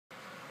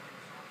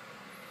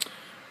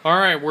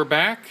Alright, we're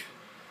back.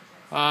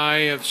 I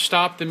have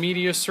stopped the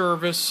media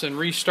service and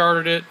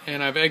restarted it,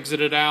 and I've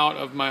exited out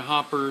of my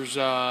Hopper's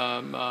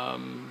DLNA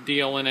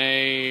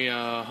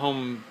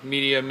home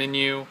media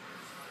menu.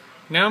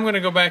 Now I'm going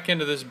to go back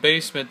into this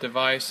basement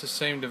device, the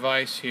same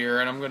device here,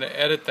 and I'm going to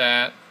edit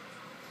that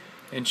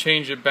and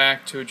change it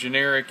back to a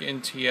generic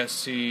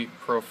NTSC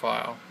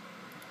profile.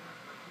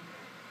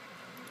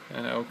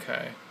 And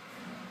OK.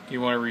 Do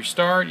you want to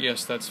restart?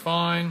 Yes, that's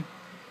fine.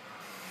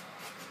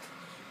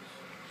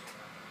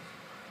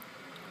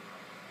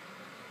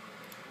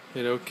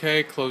 Hit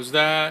OK, close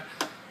that.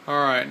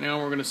 Alright, now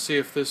we're going to see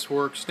if this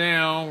works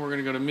now. We're going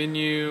to go to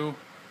Menu,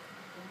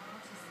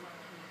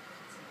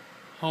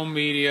 Home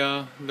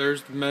Media,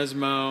 there's the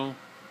Mezzmo.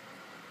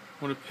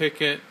 I want to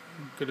pick it,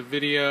 go to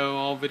Video,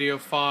 All Video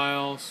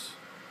Files.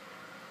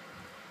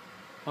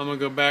 I'm going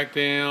to go back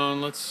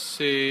down, let's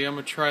see, I'm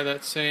going to try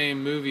that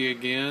same movie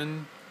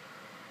again,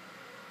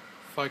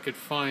 if I could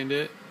find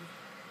it.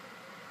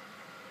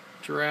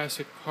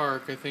 Jurassic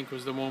Park, I think,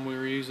 was the one we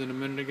were using a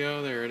minute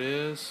ago. There it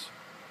is.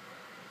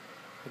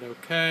 Hit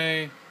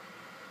OK,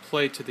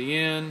 play to the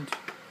end.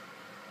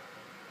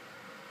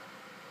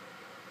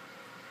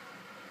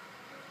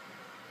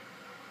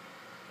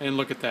 And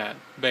look at that,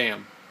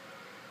 bam,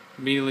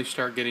 immediately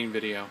start getting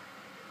video.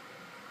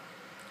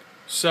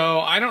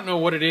 So I don't know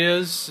what it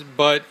is,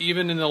 but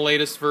even in the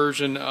latest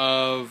version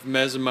of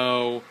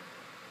Mezzmo,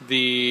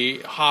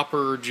 the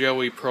Hopper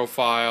Joey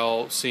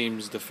profile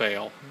seems to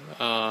fail.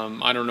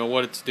 I don't know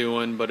what it's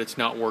doing, but it's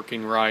not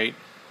working right.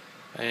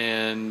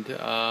 And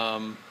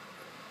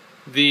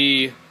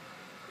the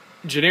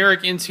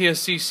generic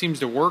NTSC seems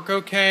to work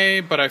okay,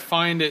 but I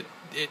find it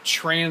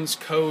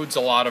transcodes a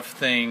lot of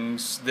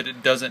things that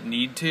it doesn't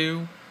need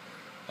to.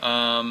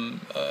 I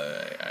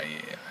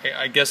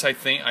guess I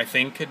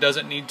think it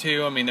doesn't need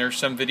to. I mean, there's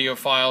some video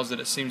files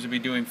that it seems to be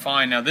doing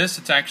fine. Now this,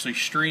 it's actually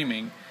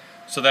streaming,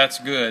 so that's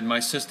good.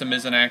 My system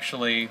isn't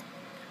actually,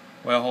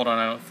 well, hold on,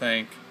 I don't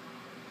think.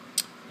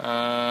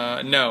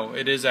 No,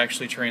 it is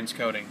actually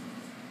transcoding.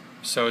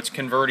 So it's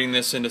converting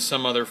this into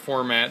some other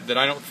format that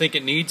I don't think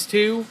it needs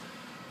to,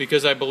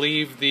 because I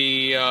believe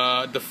the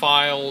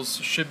files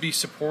should be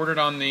supported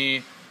on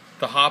the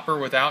Hopper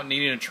without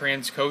needing to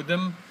transcode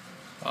them.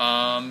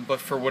 But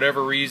for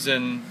whatever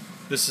reason,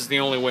 this is the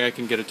only way I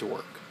can get it to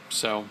work.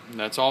 So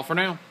that's all for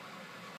now.